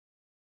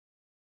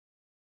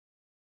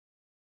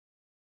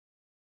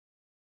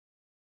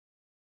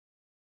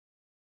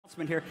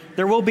Here.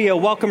 There will be a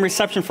welcome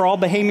reception for all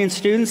Bahamian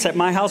students at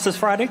my house this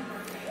Friday.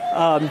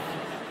 Honestly,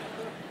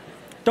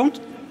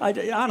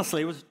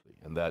 it was...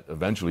 And that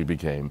eventually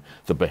became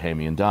the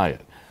Bahamian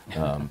diet.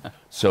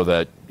 So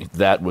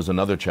that was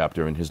another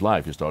chapter in his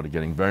life. He started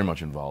getting very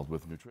much involved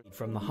with nutrition.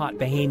 From the hot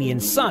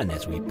Bahamian sun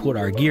as we put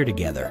our gear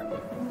together.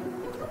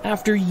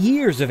 After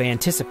years of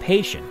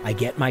anticipation, I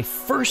get my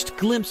first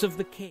glimpse of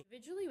the cave.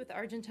 Individually with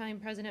Argentine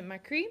President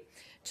Macri,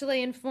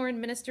 Chilean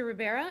Foreign Minister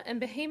Rivera, and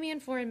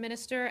Bahamian Foreign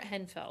Minister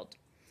Henfeld.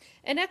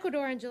 In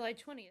Ecuador on July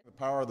 20th. The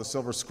power of the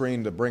silver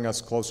screen to bring us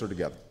closer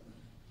together.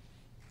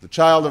 The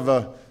child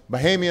of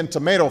Bahamian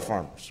tomato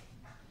farmers.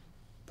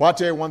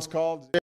 Poitier once called